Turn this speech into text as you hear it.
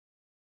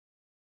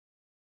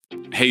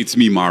Hey, it's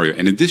me, Mario,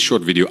 and in this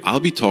short video, I'll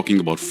be talking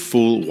about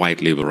full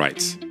white label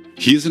rights.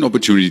 Here's an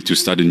opportunity to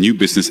start a new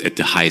business at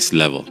the highest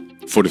level.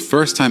 For the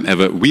first time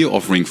ever, we are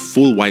offering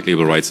full white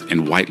label rights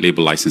and white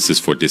label licenses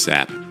for this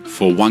app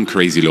for one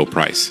crazy low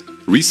price.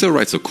 Resale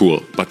rights are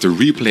cool, but the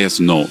real players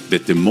know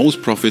that the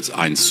most profits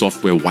are in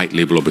software white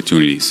label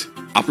opportunities.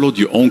 Upload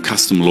your own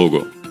custom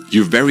logo,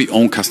 your very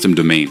own custom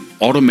domain,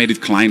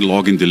 automated client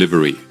login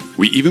delivery.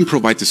 We even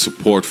provide the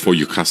support for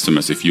your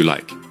customers if you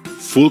like.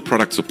 Full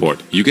product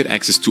support. You get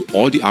access to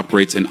all the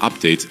upgrades and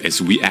updates as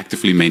we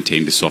actively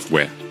maintain the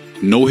software.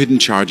 No hidden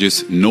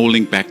charges, no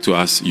link back to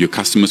us. Your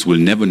customers will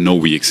never know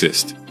we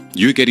exist.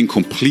 You're getting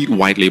complete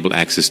white label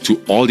access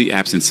to all the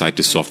apps inside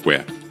the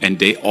software, and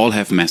they all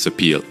have mass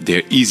appeal.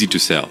 They're easy to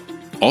sell.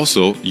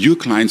 Also, your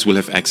clients will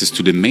have access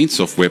to the main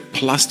software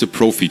plus the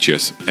pro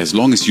features as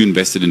long as you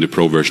invested in the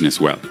pro version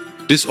as well.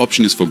 This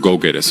option is for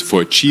go-getters,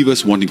 for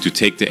achievers wanting to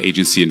take their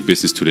agency and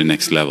business to the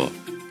next level.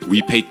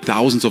 We paid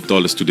thousands of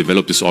dollars to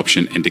develop this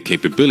option and the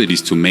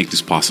capabilities to make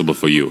this possible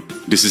for you.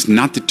 This is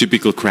not the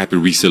typical crappy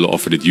reseller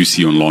offer that you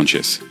see on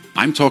launches.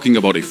 I'm talking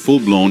about a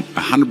full-blown,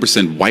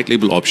 100% white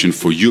label option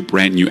for your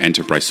brand new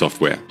enterprise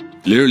software.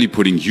 Literally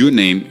putting your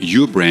name,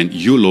 your brand,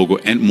 your logo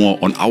and more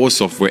on our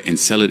software and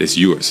sell it as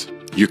yours.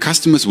 Your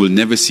customers will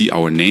never see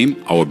our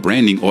name, our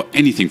branding or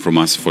anything from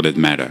us for that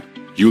matter.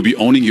 You'll be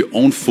owning your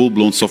own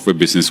full-blown software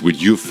business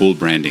with your full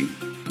branding.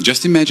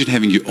 Just imagine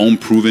having your own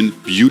proven,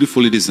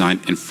 beautifully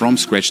designed and from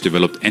scratch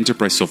developed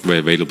enterprise software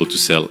available to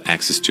sell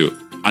access to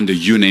under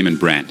your name and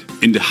brand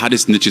in the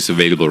hottest niches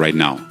available right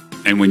now.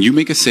 And when you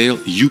make a sale,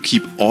 you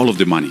keep all of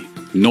the money.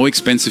 No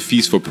expensive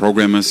fees for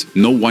programmers,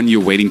 no 1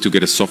 year waiting to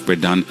get a software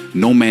done,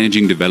 no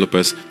managing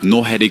developers,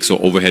 no headaches or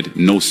overhead,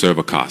 no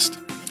server cost.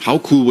 How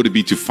cool would it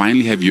be to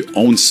finally have your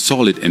own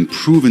solid and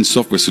proven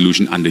software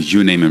solution under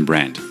your name and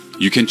brand?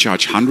 You can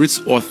charge hundreds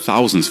or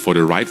thousands for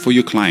the right for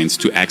your clients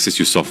to access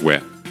your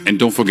software. And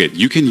don't forget,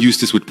 you can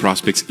use this with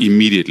prospects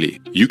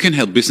immediately. You can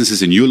help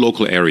businesses in your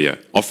local area,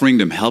 offering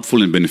them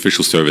helpful and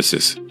beneficial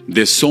services.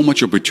 There's so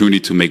much opportunity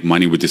to make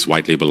money with this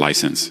white label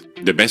license.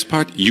 The best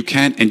part, you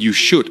can and you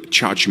should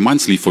charge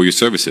monthly for your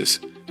services.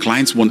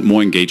 Clients want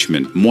more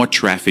engagement, more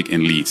traffic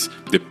and leads.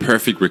 The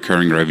perfect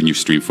recurring revenue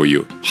stream for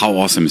you. How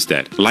awesome is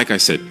that? Like I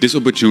said, this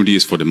opportunity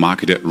is for the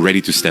marketer ready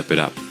to step it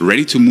up.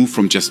 Ready to move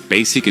from just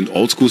basic and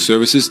old school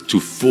services to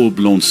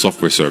full-blown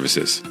software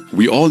services.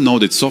 We all know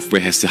that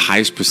software has the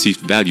highest perceived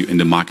value in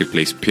the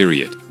marketplace,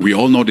 period. We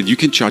all know that you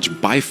can charge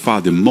by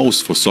far the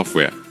most for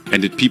software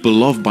and that people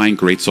love buying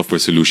great software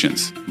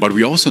solutions. But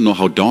we also know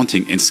how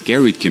daunting and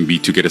scary it can be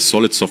to get a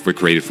solid software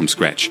created from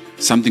scratch.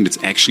 Something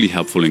that's actually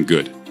helpful and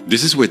good.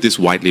 This is where this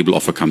white label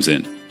offer comes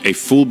in. A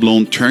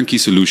full-blown turnkey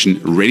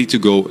solution ready to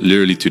go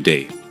literally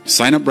today.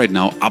 Sign up right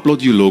now,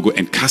 upload your logo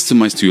and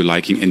customize to your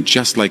liking, and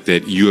just like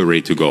that, you are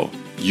ready to go.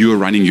 You are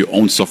running your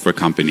own software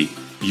company.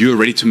 You are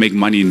ready to make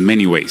money in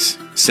many ways.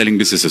 Selling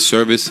this as a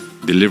service,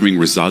 delivering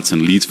results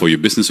and leads for your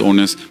business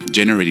owners,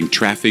 generating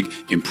traffic,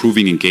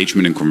 improving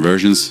engagement and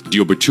conversions. The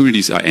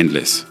opportunities are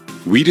endless.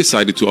 We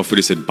decided to offer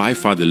this at by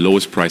far the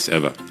lowest price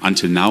ever.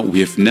 Until now,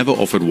 we have never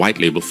offered white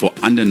label for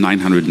under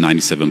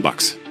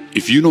 $997.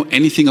 If you know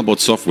anything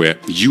about software,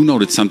 you know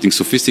that something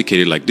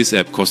sophisticated like this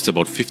app costs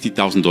about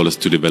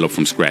 $50,000 to develop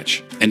from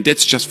scratch. And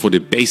that's just for the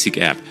basic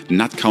app,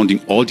 not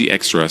counting all the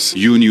extras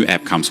your new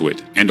app comes with.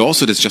 And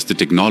also that's just the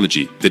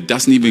technology. That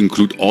doesn't even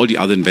include all the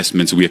other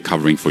investments we are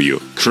covering for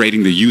you.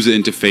 Creating the user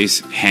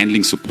interface,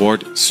 handling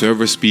support,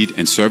 server speed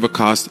and server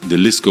cost, the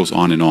list goes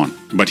on and on.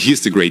 But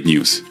here's the great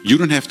news. You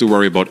don't have to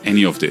worry about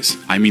any of this.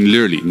 I mean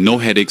literally no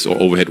headaches or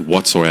overhead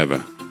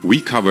whatsoever. We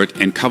covered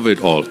and cover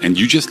it all, and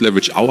you just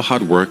leverage our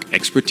hard work,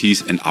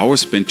 expertise, and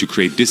hours spent to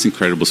create this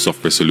incredible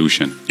software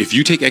solution. If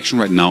you take action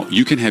right now,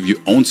 you can have your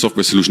own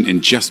software solution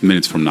in just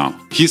minutes from now.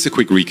 Here's a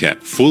quick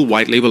recap. Full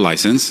white label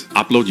license,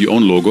 upload your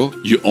own logo,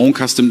 your own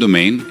custom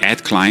domain,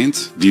 add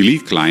clients,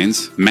 delete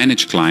clients,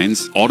 manage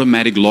clients,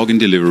 automatic login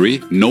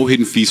delivery, no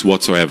hidden fees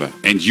whatsoever,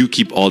 and you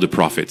keep all the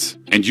profits.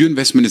 And your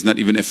investment is not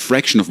even a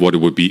fraction of what it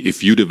would be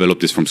if you developed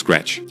this from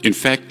scratch. In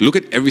fact, look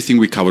at everything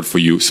we covered for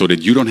you so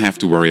that you don't have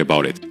to worry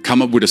about it.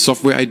 Come up with a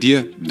software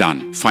idea?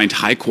 Done. Find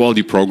high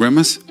quality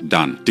programmers?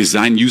 Done.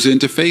 Design user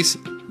interface?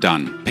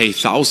 Done. Pay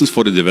thousands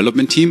for the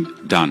development team?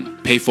 Done.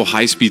 Pay for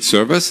high speed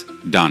servers?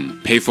 Done.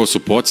 Pay for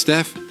support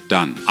staff?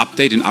 Done.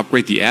 Update and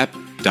upgrade the app?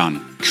 Done.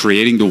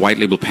 Creating the white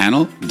label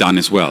panel? Done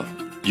as well.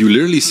 You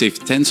literally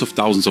save tens of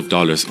thousands of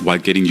dollars while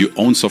getting your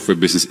own software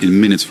business in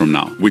minutes from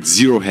now with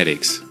zero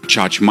headaches.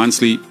 Charge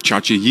monthly,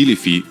 charge a yearly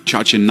fee,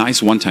 charge a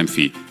nice one-time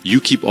fee.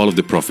 You keep all of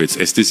the profits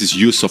as this is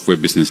your software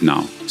business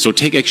now. So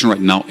take action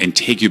right now and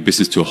take your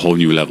business to a whole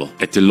new level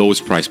at the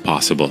lowest price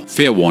possible.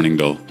 Fair warning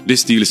though,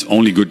 this deal is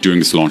only good during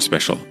this launch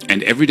special.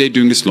 And every day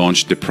during this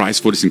launch, the price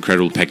for this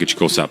incredible package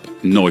goes up.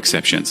 No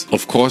exceptions.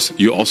 Of course,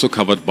 you're also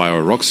covered by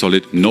our rock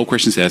solid, no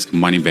questions asked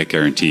money back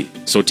guarantee.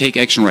 So take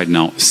action right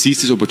now,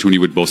 seize this opportunity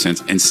with both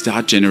hands and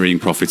start generating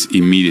profits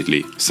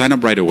immediately. Sign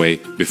up right away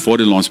before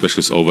the launch special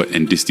is over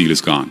and this deal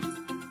is gone.